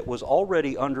episode that was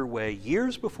already underway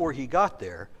years before he got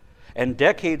there and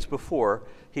decades before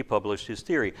he published his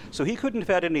theory. So he couldn't have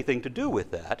had anything to do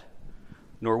with that,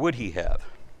 nor would he have.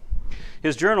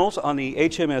 His journals on the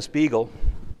HMS Beagle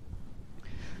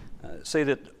say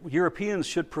that Europeans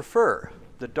should prefer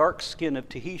the dark skin of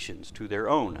Tahitians to their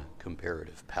own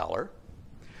comparative pallor.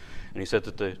 And he said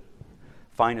that the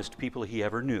finest people he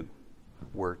ever knew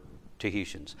were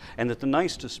Tahitians, and that the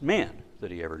nicest man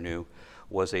that he ever knew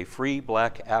was a free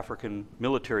black African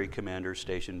military commander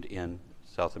stationed in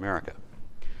South America.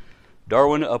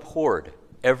 Darwin abhorred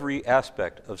every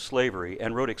aspect of slavery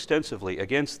and wrote extensively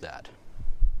against that.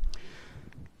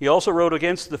 He also wrote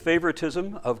against the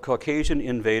favoritism of Caucasian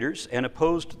invaders and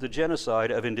opposed the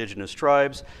genocide of indigenous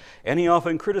tribes, and he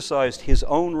often criticized his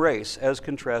own race as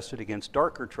contrasted against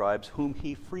darker tribes whom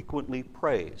he frequently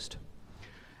praised.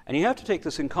 And you have to take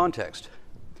this in context.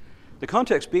 The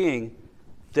context being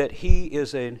that he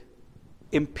is an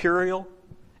imperial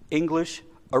English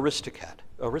aristocrat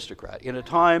in a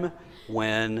time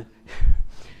when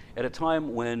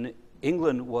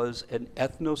England was an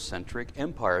ethnocentric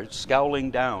empire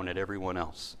scowling down at everyone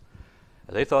else.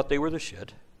 They thought they were the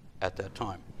shit at that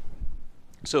time.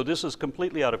 So this is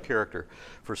completely out of character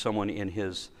for someone in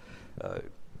his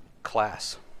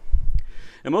class.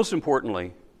 And most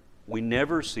importantly, we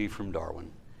never see from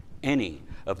Darwin any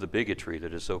of the bigotry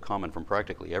that is so common from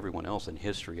practically everyone else in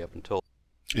history up until.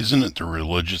 Isn't it the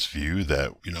religious view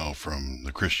that, from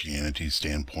the Christianity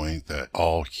standpoint, that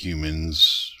all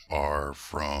humans are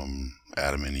from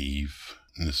Adam and Eve?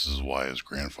 And this is why his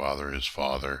grandfather, his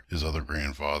father, his other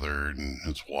grandfather, and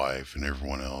his wife, and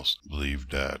everyone else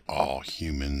believed that all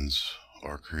humans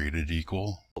are created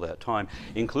equal? That time,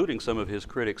 including some of his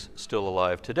critics still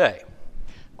alive today.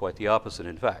 Quite the opposite,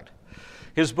 in fact.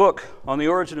 His book, On the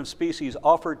Origin of Species,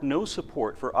 offered no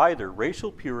support for either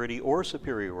racial purity or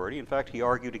superiority. In fact, he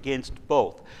argued against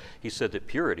both. He said that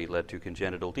purity led to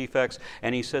congenital defects,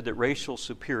 and he said that racial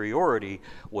superiority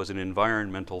was an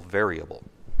environmental variable.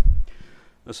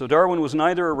 So Darwin was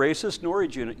neither a racist nor a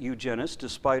eugenist,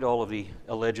 despite all of the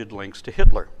alleged links to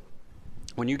Hitler.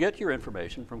 When you get your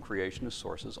information from creationist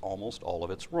sources, almost all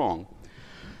of it's wrong.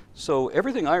 So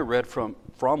everything I read from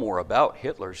or about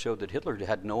Hitler showed that Hitler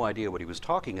had no idea what he was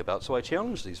talking about. So I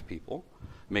challenged these people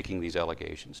making these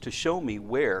allegations to show me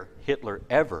where Hitler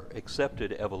ever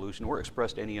accepted evolution or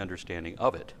expressed any understanding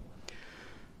of it.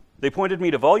 They pointed me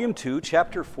to Volume 2,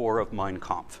 Chapter 4 of Mein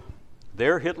Kampf.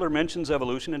 There Hitler mentions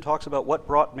evolution and talks about what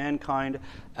brought mankind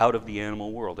out of the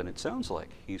animal world. And it sounds like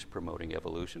he's promoting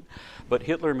evolution. But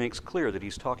Hitler makes clear that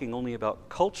he's talking only about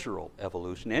cultural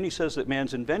evolution. And he says that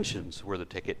man's inventions were the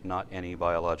ticket, not any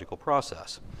biological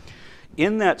process.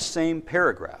 In that same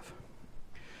paragraph,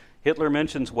 Hitler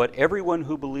mentions what everyone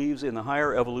who believes in the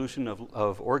higher evolution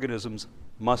of organisms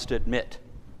must admit.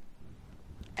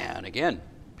 And again,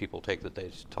 people take that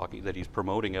that he's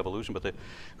promoting evolution, but the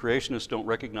creationists don't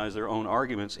recognize their own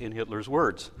arguments in Hitler's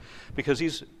words, because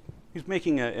he's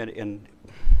making an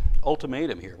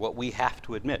ultimatum here, what we have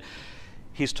to admit.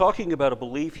 He's talking about a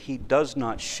belief he does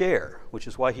not share, which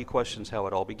is why he questions how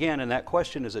it all began, and that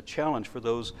question is a challenge for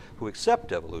those who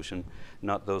accept evolution,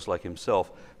 not those like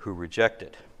himself who reject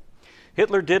it.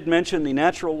 Hitler did mention the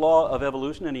natural law of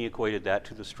evolution, and he equated that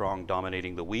to the strong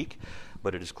dominating the weak,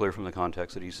 but it is clear from the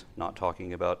context that he's not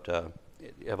talking about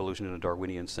evolution in a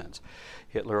Darwinian sense.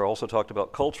 Hitler also talked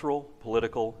about cultural,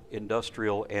 political,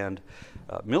 industrial, and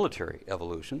military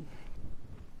evolution.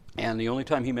 And the only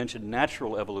time he mentioned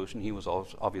natural evolution, he was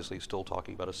obviously still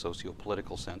talking about a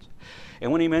socio-political sense.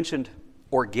 And when he mentioned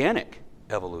organic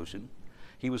evolution,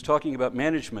 he was talking about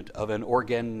management of an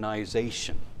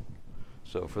organization.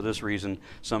 So for this reason,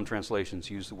 some translations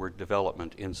use the word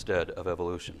development instead of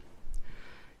evolution.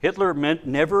 Hitler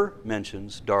never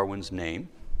mentions Darwin's name,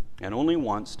 and only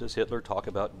once does Hitler talk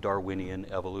about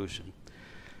Darwinian evolution.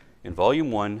 In Volume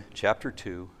 1, Chapter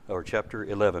 2, or Chapter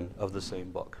 11 of the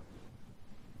same book.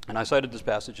 And I cited this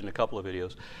passage in a couple of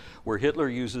videos where Hitler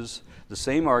uses the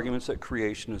same arguments that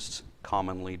creationists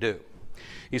commonly do.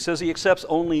 He says he accepts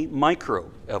only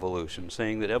microevolution,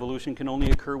 saying that evolution can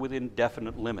only occur within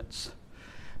definite limits.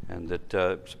 and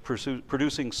that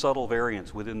producing subtle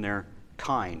variants within their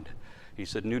kind. He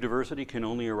said new diversity can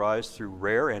only arise through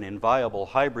rare and inviolable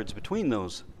hybrids between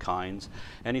those kinds,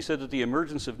 and he said that the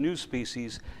emergence of new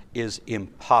species is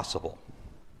impossible.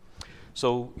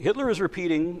 So Hitler is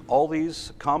repeating all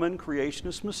these common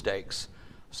creationist mistakes,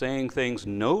 saying things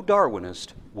no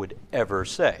Darwinist would ever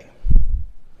say.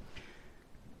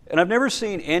 And I've never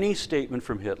seen any statement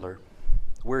from Hitler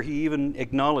where he even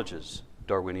acknowledges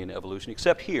Darwinian evolution,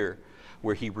 except here,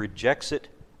 where he rejects it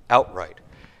outright.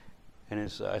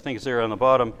 And I think it's there on the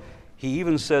bottom, he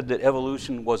even said that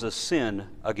evolution was a sin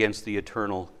against the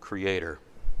eternal Creator.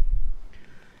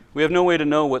 We have no way to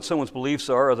know what someone's beliefs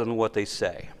are other than what they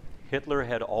say. Hitler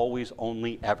had always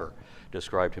only ever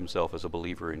described himself as a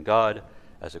believer in God,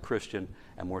 as a Christian,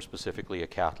 and more specifically a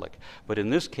Catholic. But in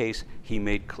this case,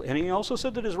 and he also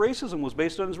said that his racism was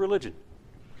based on his religion.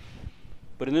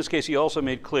 But in this case, he also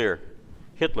made clear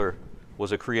Hitler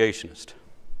was a creationist.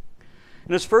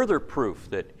 And as further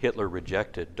proof that Hitler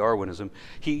rejected Darwinism,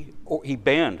 he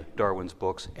banned Darwin's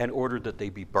books and ordered that they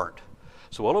be burnt.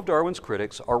 So all of Darwin's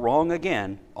critics are wrong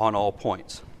again on all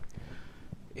points.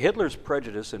 Hitler's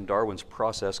prejudice and Darwin's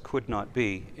process could not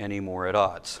be any more at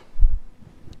odds.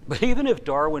 But even if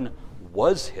Darwin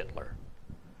was Hitler,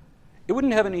 it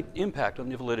wouldn't have any impact on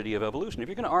the validity of evolution. If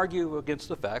you're going to argue against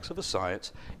the facts of a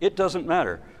science, it doesn't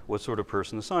matter what sort of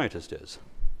person the scientist is.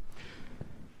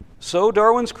 So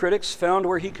Darwin's critics found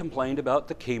where he complained about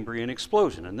the Cambrian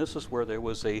explosion, and this is where there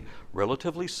was a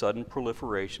relatively sudden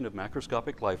proliferation of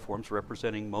macroscopic life forms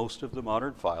representing most of the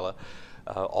modern phyla,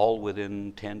 all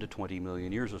within 10 to 20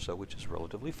 million years or so, which is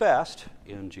relatively fast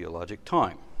in geologic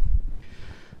time.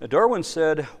 Darwin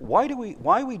said,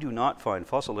 why we do not find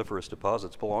fossiliferous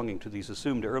deposits belonging to these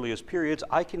assumed earliest periods,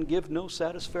 I can give no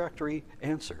satisfactory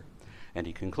answer. And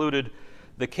he concluded,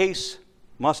 the case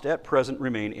must at present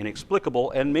remain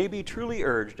inexplicable and may be truly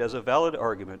urged as a valid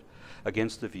argument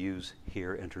against the views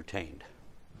here entertained.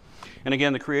 And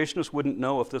again, the creationists wouldn't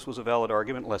know if this was a valid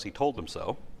argument unless he told them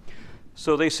so.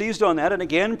 So they seized on that and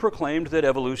again proclaimed that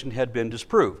evolution had been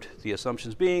disproved, the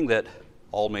assumptions being that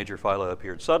all major phyla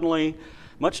appeared suddenly,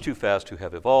 much too fast to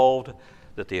have evolved,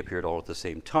 that they appeared all at the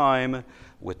same time,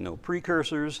 with no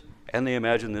precursors, and they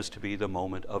imagined this to be the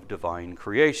moment of divine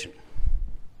creation.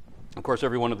 Of course,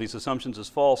 every one of these assumptions is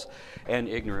false and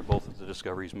ignorant both of the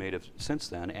discoveries made since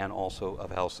then and also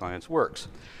of how science works.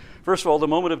 First of all, the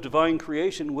moment of divine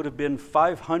creation would have been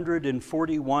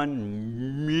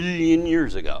 541 million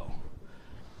years ago.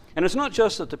 And it's not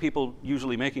just that the people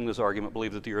usually making this argument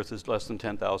believe that the Earth is less than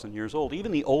 10,000 years old.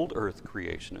 Even the old Earth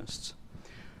creationists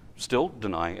still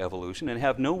deny evolution and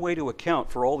have no way to account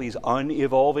for all these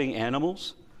unevolving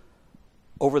animals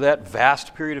over that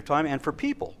vast period of time, and for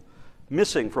people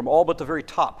missing from all but the very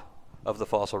top of the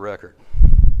fossil record.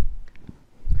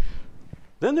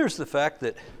 Then there's the fact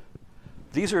that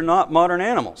these are not modern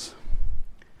animals.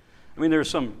 I mean, there's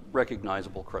some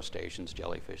recognizable crustaceans,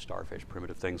 jellyfish, starfish,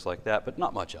 primitive things like that, but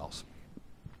not much else.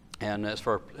 And as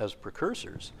far as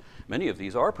precursors, many of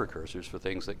these are precursors for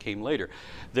things that came later.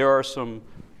 There are some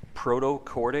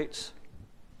proto-chordates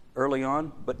early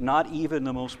on, but not even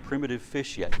the most primitive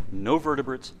fish yet. No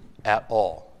vertebrates at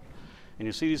all. And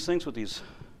you see these things with these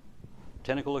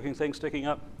tentacle-looking things sticking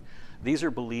up? These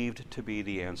are believed to be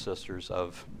the ancestors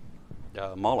of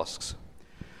mollusks.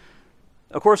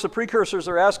 Of course, the precursors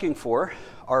they're asking for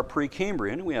are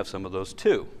Precambrian, and we have some of those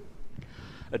too.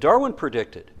 Darwin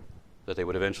predicted that they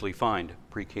would eventually find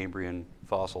Precambrian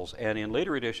fossils, and in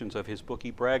later editions of his book,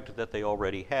 he bragged that they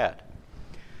already had.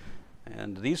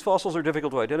 And these fossils are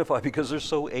difficult to identify because they're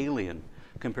so alien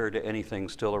compared to anything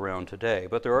still around today.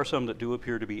 But there are some that do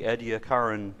appear to be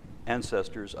Ediacaran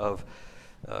ancestors of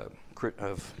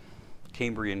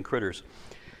Cambrian critters.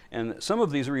 And some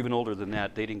of these are even older than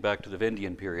that, dating back to the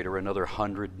Vendian period, or another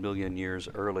 100 million years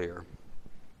earlier.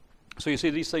 So you see,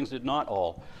 these things did not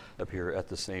all appear at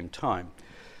the same time.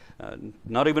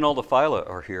 Not even all the phyla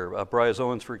are here.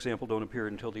 Bryozoans, for example, don't appear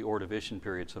until the Ordovician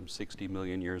period, some 60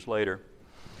 million years later.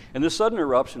 And this sudden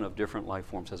eruption of different life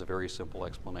forms has a very simple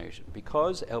explanation.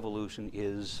 Because evolution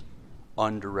is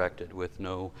undirected with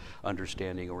no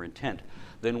understanding or intent,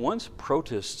 then once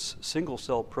protists,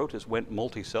 single-cell protists, went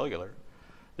multicellular,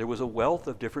 there was a wealth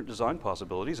of different design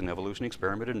possibilities, and evolution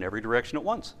experimented in every direction at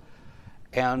once.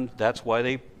 And that's why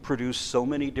they produce so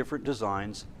many different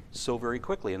designs so very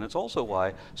quickly. And that's also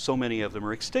why so many of them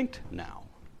are extinct now.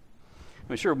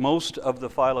 I'm sure most of the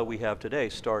phyla we have today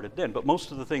started then, but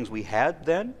most of the things we had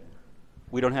then,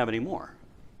 we don't have anymore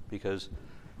because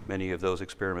many of those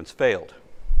experiments failed.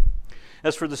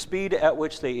 As for the speed at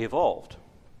which they evolved,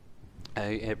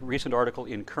 A recent article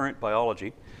in Current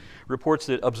Biology reports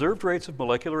that observed rates of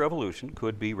molecular evolution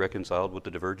could be reconciled with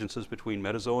the divergences between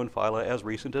metazoan phyla as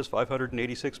recent as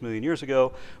 586 million years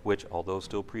ago, which, although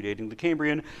still predating the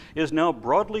Cambrian, is now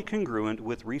broadly congruent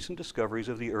with recent discoveries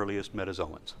of the earliest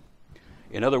metazoans.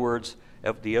 In other words,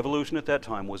 the evolution at that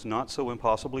time was not so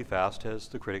impossibly fast as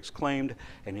the critics claimed,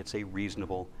 and it's a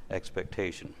reasonable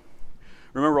expectation.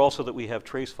 Remember also that we have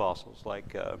trace fossils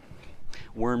like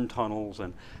worm tunnels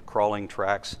and crawling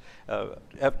tracks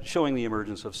showing the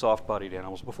emergence of soft-bodied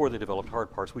animals before they developed hard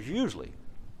parts, which are usually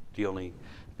the only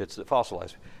bits that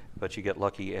fossilize. But you get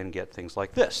lucky and get things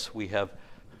like this. We have,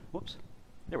 whoops,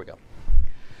 there we go.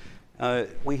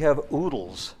 We have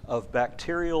oodles of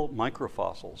bacterial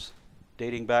microfossils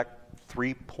dating back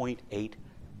 3.8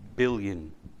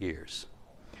 billion years.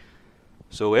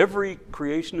 So every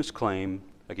creationist claim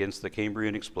against the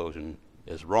Cambrian explosion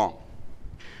is wrong.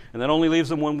 And that only leaves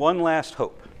them with one last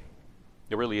hope.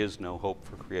 There really is no hope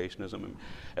for creationism.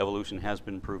 Evolution has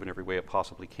been proven every way it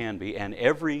possibly can be, and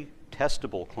every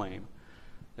testable claim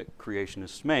that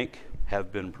creationists make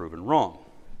have been proven wrong.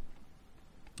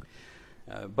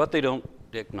 But they don't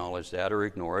acknowledge that or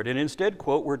ignore it, and instead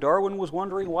quote where Darwin was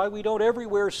wondering why we don't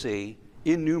everywhere see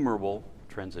innumerable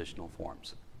transitional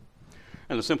forms.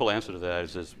 And the simple answer to that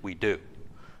is we do.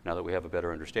 Now that we have a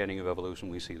better understanding of evolution,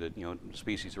 we see that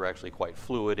species are actually quite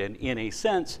fluid, and in a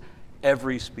sense,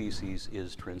 every species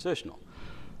is transitional.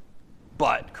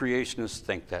 But creationists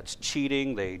think that's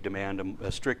cheating. They demand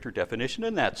a stricter definition,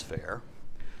 and that's fair.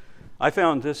 I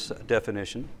found this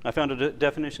definition. I found a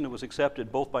definition that was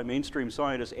accepted both by mainstream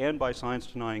scientists and by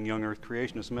science-denying young Earth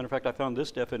creationists. As a matter of fact, I found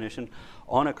this definition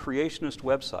on a creationist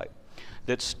website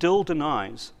that still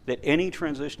denies that any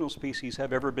transitional species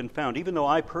have ever been found, even though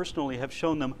I personally have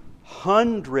shown them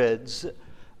hundreds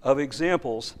of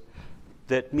examples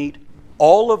that meet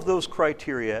all of those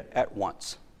criteria at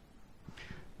once.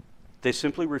 They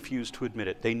simply refuse to admit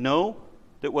it. They know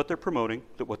that what they're promoting,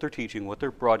 that what they're teaching, what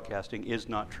they're broadcasting is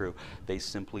not true. They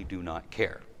simply do not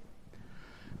care.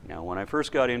 Now, when I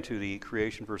first got into the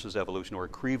creation versus evolution, or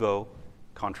CREVO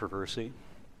controversy,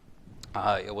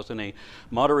 it was in a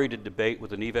moderated debate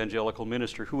with an evangelical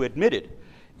minister who admitted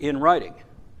in writing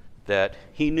that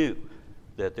he knew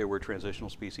that there were transitional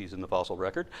species in the fossil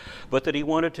record, but that he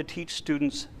wanted to teach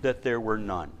students that there were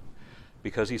none,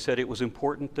 because he said it was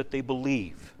important that they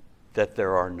believe that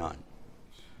there are none.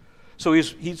 So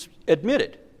he's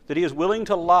admitted that he is willing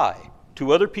to lie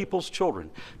to other people's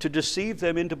children, to deceive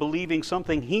them into believing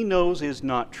something he knows is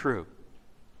not true.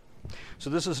 So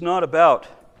this is not about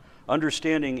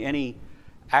understanding any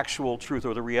actual truth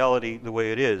or the reality the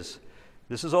way it is.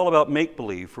 This is all about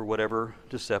make-believe for whatever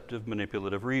deceptive,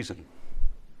 manipulative reason.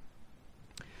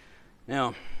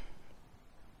 Now,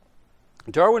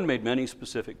 Darwin made many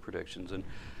specific predictions, and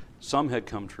some had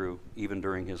come true even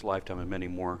during his lifetime, and many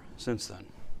more since then.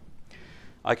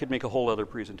 I could make a whole other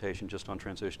presentation just on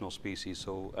transitional species,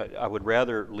 so I would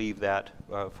rather leave that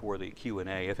for the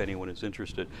Q&A if anyone is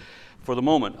interested. For the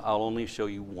moment, I'll only show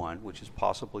you one, which is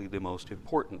possibly the most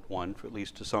important one, at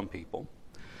least to some people.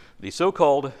 The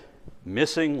so-called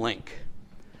missing link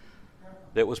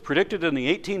that was predicted in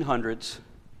the 1800s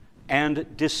and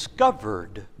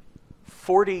discovered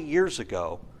 40 years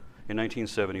ago in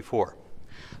 1974.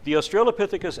 The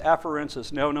Australopithecus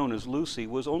afarensis, now known as Lucy,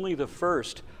 was only the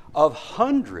first of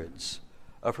hundreds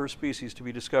of her species to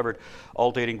be discovered,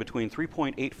 all dating between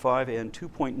 3.85 and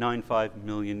 2.95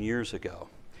 million years ago.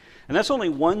 And that's only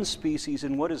one species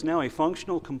in what is now a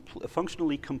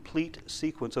functionally complete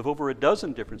sequence of over a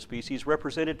dozen different species,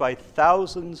 represented by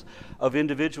thousands of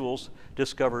individuals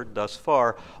discovered thus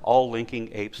far, all linking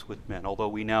apes with men, although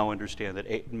we now understand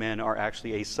that men are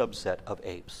actually a subset of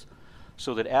apes.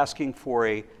 So that asking for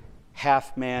a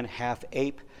half man, half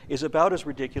ape is about as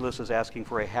ridiculous as asking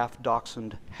for a half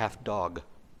dachshund, half dog.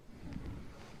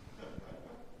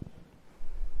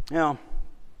 Now,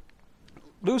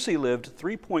 Lucy lived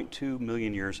 3.2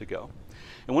 million years ago.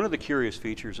 And one of the curious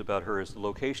features about her is the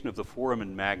location of the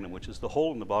foramen magnum, which is the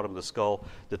hole in the bottom of the skull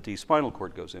that the spinal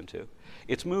cord goes into.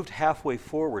 It's moved halfway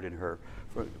forward in her,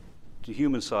 the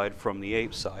human side from the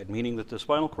ape side, meaning that the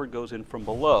spinal cord goes in from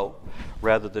below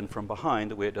rather than from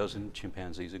behind, the way it does in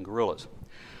chimpanzees and gorillas.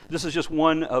 This is just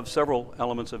one of several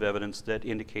elements of evidence that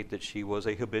indicate that she was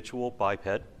a habitual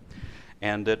biped,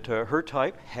 and that her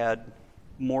type had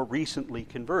more recently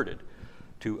converted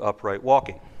to upright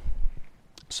walking.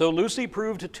 So Lucy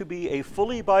proved to be a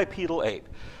fully bipedal ape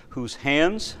whose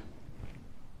hands,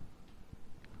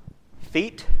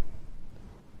 feet,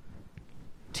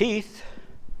 teeth,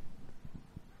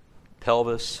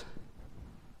 pelvis,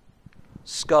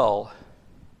 skull,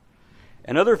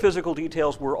 and other physical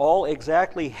details were all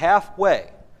exactly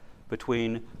halfway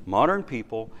between modern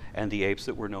people and the apes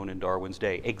that were known in Darwin's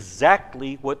day.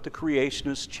 Exactly what the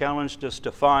creationists challenged us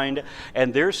to find,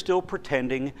 and they're still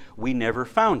pretending we never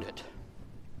found it.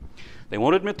 They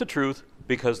won't admit the truth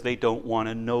because they don't want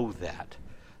to know that.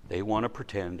 They want to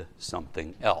pretend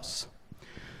something else.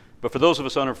 But for those of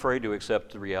us unafraid to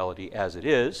accept the reality as it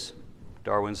is,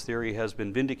 Darwin's theory has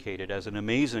been vindicated as an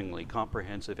amazingly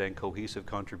comprehensive and cohesive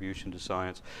contribution to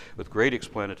science with great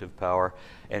explanative power,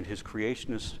 and his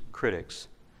creationist critics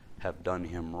have done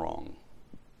him wrong.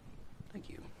 Thank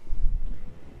you.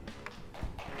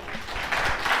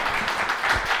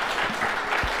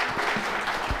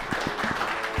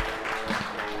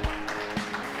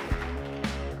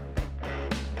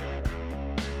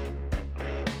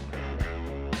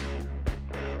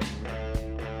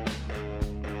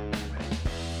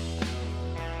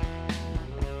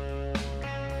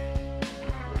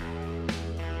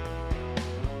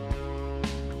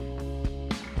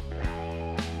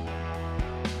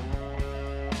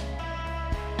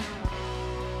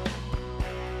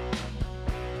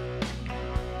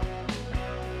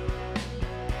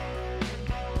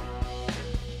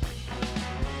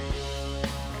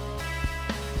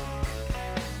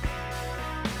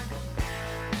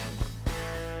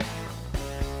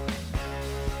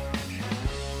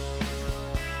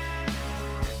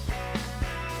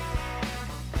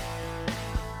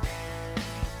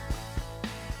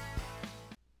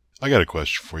 I got a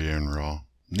question for you, AronRa.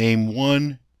 Name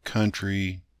one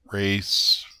country,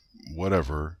 race,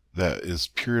 whatever, that is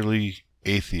purely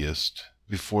atheist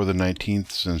before the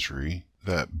 19th century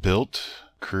that built,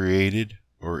 created,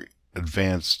 or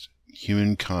advanced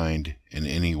humankind in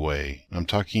any way. I'm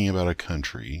talking about a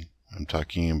country. I'm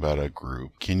talking about a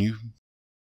group. Can you